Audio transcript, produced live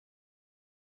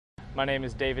My name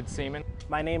is David Seaman.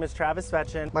 My name is Travis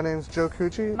Fetchin. My name is Joe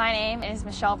Cucci. My name is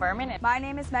Michelle Berman. My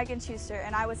name is Megan Schuster,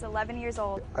 and I was 11 years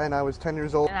old. And I was 10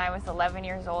 years old. And I was 11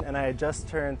 years old. And I had just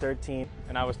turned 13.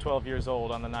 And I was 12 years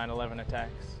old on the 9/11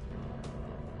 attacks.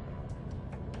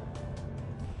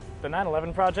 The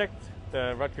 9/11 Project,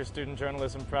 the Rutgers Student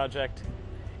Journalism Project,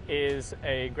 is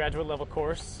a graduate level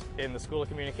course in the School of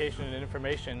Communication and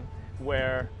Information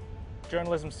where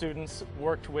journalism students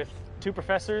worked with two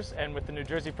professors and with the New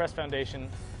Jersey Press Foundation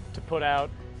to put out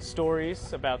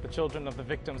stories about the children of the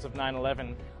victims of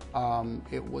 9/11.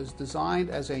 It was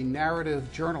designed as a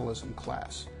narrative journalism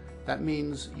class. That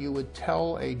means you would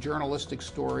tell a journalistic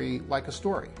story like a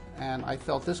story. And I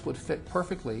felt this would fit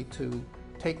perfectly to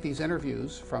take these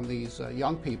interviews from these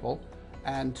young people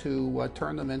and to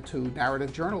turn them into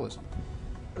narrative journalism.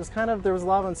 It was there was a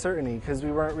lot of uncertainty because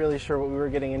we weren't really sure what we were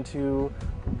getting into,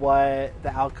 what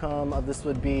the outcome of this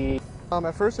would be.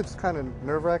 At first it's kind of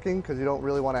nerve-wracking because you don't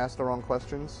really want to ask the wrong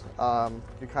questions.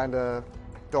 You kind of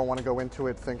don't want to go into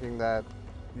it thinking that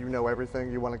you know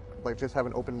everything. You want to just have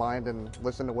an open mind and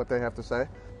listen to what they have to say.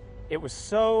 It was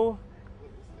so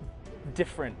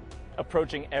different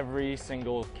approaching every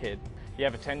single kid. You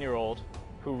have a 10-year-old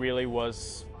who really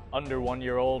was under 1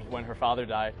 year old when her father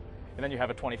died. And then you have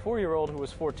a 24-year-old who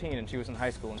was 14 and she was in high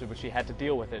school, but she had to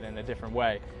deal with it in a different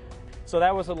way. So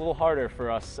that was a little harder for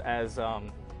us as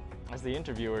the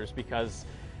interviewers because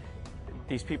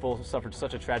these people suffered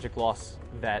such a tragic loss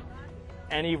that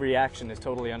any reaction is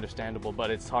totally understandable, but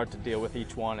it's hard to deal with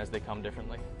each one as they come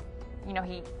differently. You know,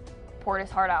 he poured his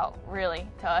heart out really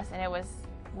to us, and it was,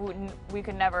 we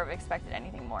could never have expected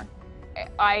anything more.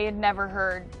 I had never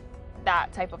heard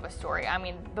that type of a story. I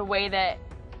mean, the way that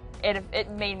it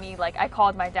made me, I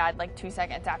called my dad 2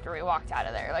 seconds after we walked out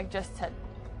of there, just to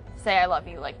say I love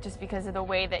you, just because of the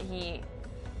way that he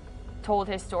told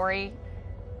his story.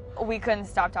 We couldn't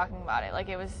stop talking about it.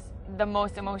 It was the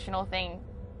most emotional thing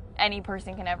any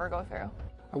person can ever go through.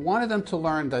 I wanted them to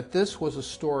learn that this was a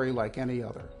story like any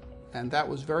other, and that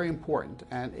was very important.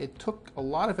 And it took a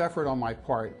lot of effort on my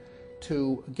part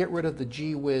to get rid of the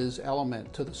gee whiz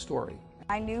element to the story.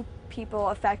 I knew people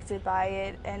affected by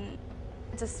it, and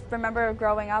just remember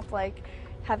growing up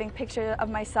having pictures of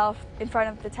myself in front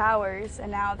of the towers, and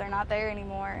now they're not there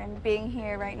anymore, and being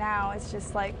here right now is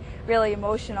just really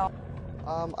emotional.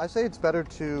 I say it's better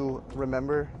to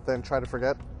remember than try to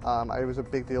forget. It was a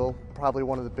big deal, probably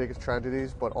one of the biggest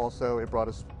tragedies, but also it brought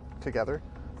us together.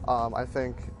 I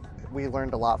think we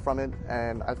learned a lot from it,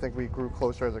 and I think we grew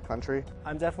closer as a country.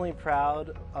 I'm definitely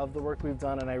proud of the work we've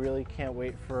done, and I really can't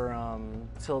wait for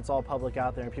till it's all public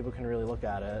out there and people can really look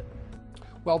at it.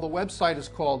 Well, the website is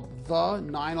called The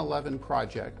 9/11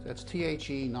 Project. That's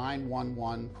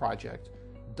THE911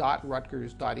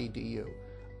 Project.rutgers.edu.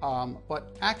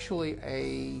 But actually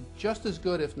a just as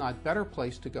good, if not better,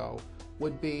 place to go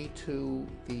would be to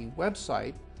the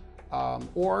website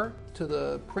or to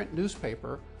the print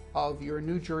newspaper of your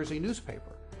New Jersey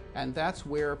newspaper. And that's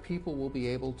where people will be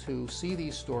able to see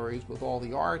these stories with all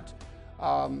the art,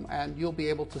 and you'll be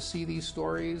able to see these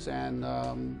stories and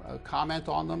comment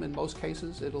on them in most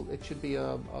cases. It should be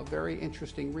a very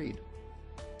interesting read.